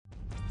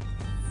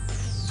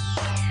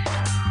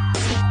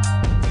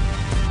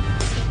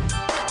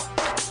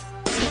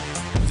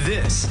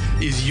This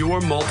is your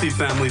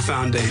multifamily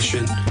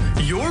foundation,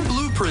 your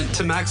blueprint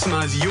to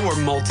maximize your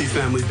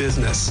multifamily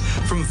business.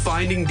 From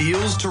finding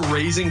deals to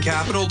raising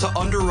capital to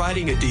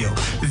underwriting a deal,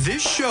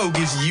 this show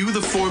gives you the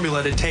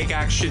formula to take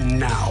action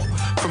now.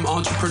 From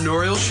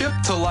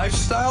entrepreneurship to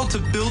lifestyle to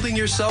building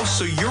yourself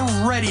so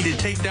you're ready to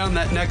take down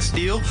that next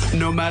deal,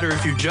 no matter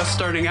if you're just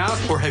starting out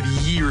or have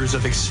years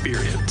of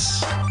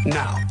experience.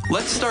 Now,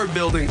 let's start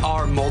building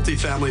our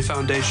multifamily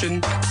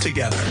foundation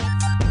together.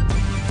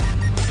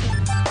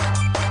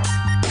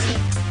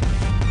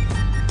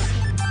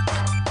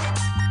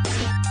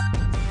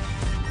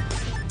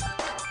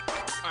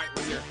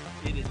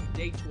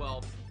 Day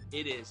 12,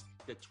 it is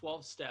the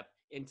 12th step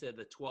into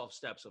the 12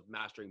 steps of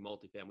mastering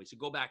multifamily. So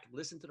go back,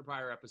 listen to the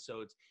prior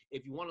episodes.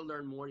 If you want to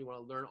learn more, you want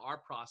to learn our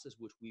process,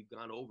 which we've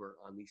gone over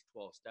on these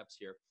 12 steps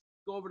here,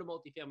 go over to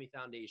Multifamily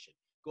Foundation.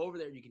 Go over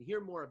there. You can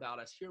hear more about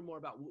us, hear more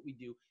about what we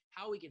do,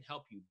 how we can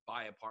help you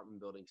buy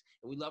apartment buildings.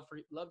 And we'd love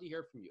to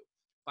hear from you.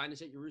 Find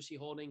us at Yarusi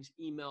Holdings,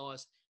 email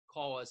us,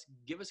 call us,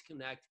 give us a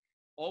connect.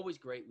 Always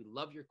great. We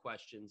love your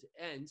questions,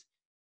 and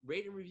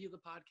rate and review the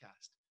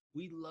podcast.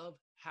 We love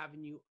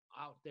having you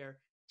out there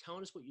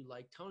telling us what you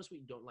like, telling us what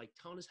you don't like,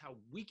 telling us how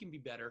we can be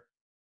better,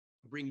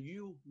 bring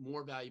you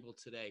more valuable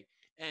today.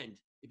 And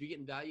if you're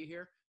getting value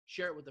here,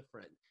 share it with a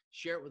friend,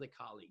 share it with a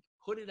colleague,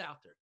 put it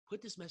out there,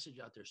 put this message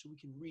out there so we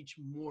can reach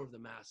more of the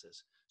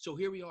masses. So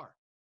here we are.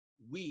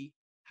 We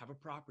have a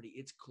property.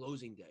 It's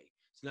closing day.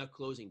 It's now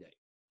closing day.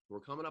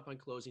 We're coming up on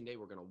closing day.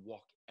 We're going to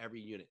walk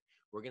every unit.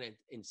 We're going to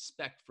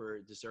inspect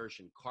for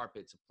desertion,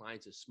 carpets,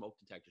 appliances, smoke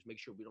detectors, make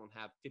sure we don't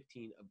have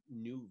 15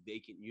 new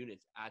vacant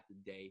units at the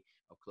day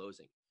of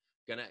closing.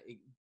 Going to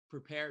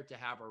prepare to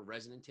have our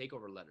resident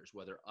takeover letters,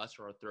 whether us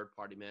or our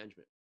third-party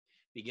management.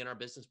 Begin our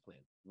business plan.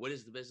 What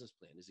is the business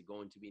plan? Is it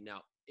going to be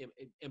now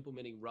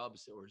implementing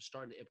RUBS or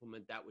starting to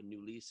implement that with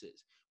new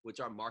leases? What's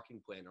our marketing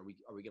plan? Are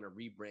we going to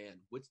rebrand?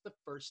 What's the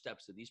first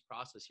steps of these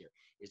process here?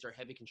 Is there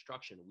heavy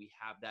construction? We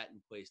have that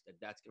in place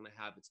that's going to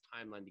have its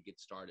timeline to get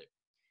started.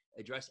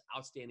 Address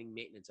outstanding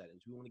maintenance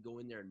items. We want to go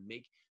in there and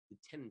make the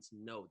tenants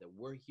know that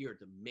we're here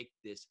to make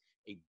this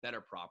a better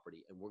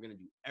property, and we're going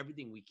to do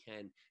everything we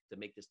can to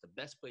make this the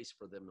best place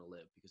for them to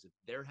live, because if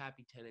they're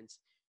happy tenants,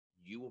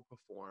 you will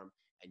perform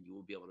and you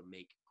will be able to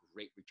make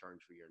great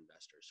returns for your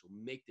investors. So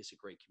make this a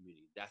great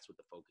community. That's what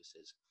the focus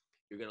is.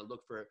 You're going to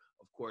look for,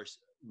 of course,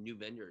 new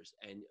vendors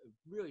and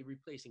really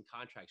replacing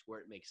contracts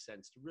where it makes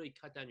sense to really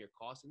cut down your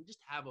costs and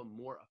just have a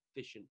more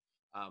efficient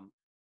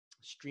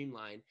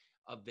streamline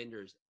of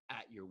vendors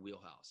at your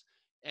wheelhouse.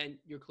 And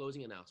your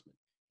closing announcement.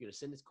 You're going to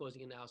send this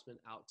closing announcement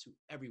out to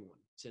everyone.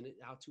 Send it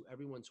out to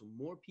everyone so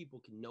more people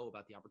can know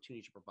about the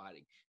opportunities you're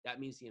providing. That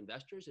means the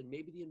investors and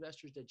maybe the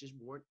investors that just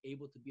weren't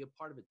able to be a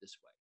part of it this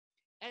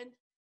way. And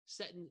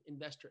setting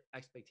investor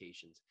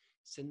expectations.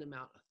 Send them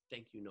out a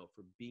thank you note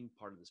for being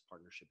part of this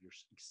partnership. You're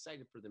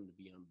excited for them to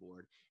be on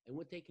board and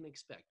what they can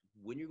expect,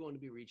 when you're going to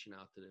be reaching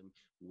out to them,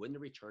 when the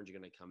returns are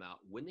going to come out,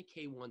 when the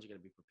K1s are going to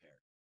be prepared.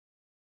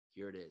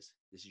 Here it is.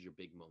 This is your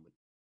big moment.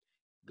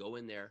 Go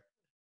in there,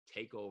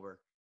 take over,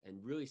 and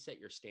really set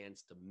your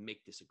stance to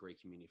make this a great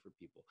community for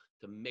people,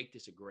 to make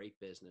this a great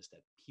business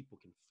that people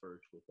can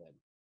flourish within.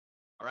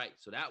 All right,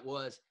 so that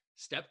was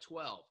step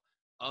 12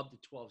 of the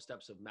 12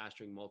 steps of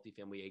mastering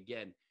multifamily.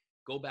 Again,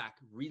 go back,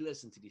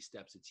 re-listen to these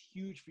steps. It's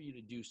huge for you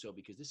to do so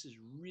because this is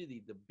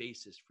really the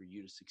basis for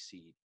you to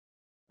succeed.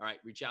 All right,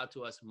 reach out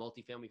to us,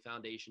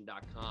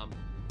 multifamilyfoundation.com.